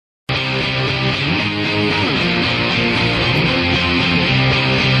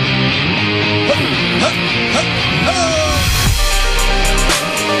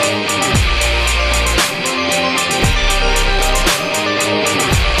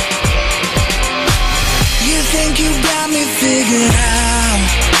think you got me figured out.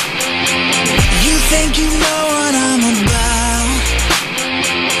 You think you know what I'm about.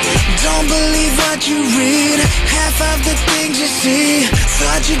 Don't believe what you read, half of the things you see.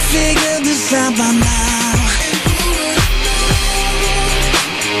 Thought you'd figure this out by now,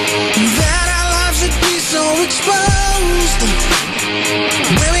 that our lives would be so exposed.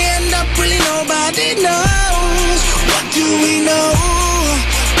 Where we end up really nobody knows. What do we know?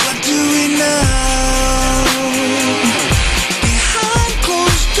 What do we know? Behind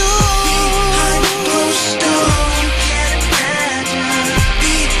closed doors, you can't imagine.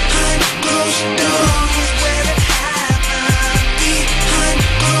 Behind closed doors, where it happened. Behind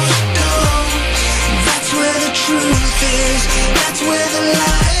closed doors, that's where the truth is. That's where the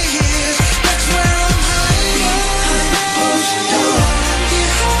lie is. That's where I'm hiding. Behind closed doors,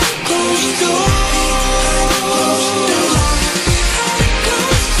 behind closed doors.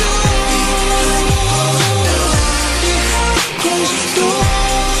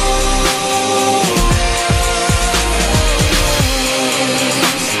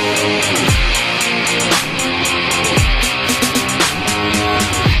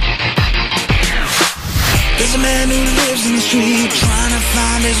 There's a man who lives in the street, trying to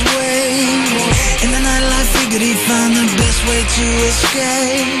find his way. In the nightlife, figured he'd find the best way to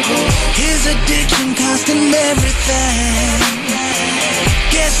escape. His addiction cost him everything.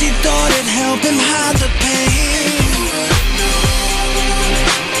 Guess he thought it'd help him hide the pain.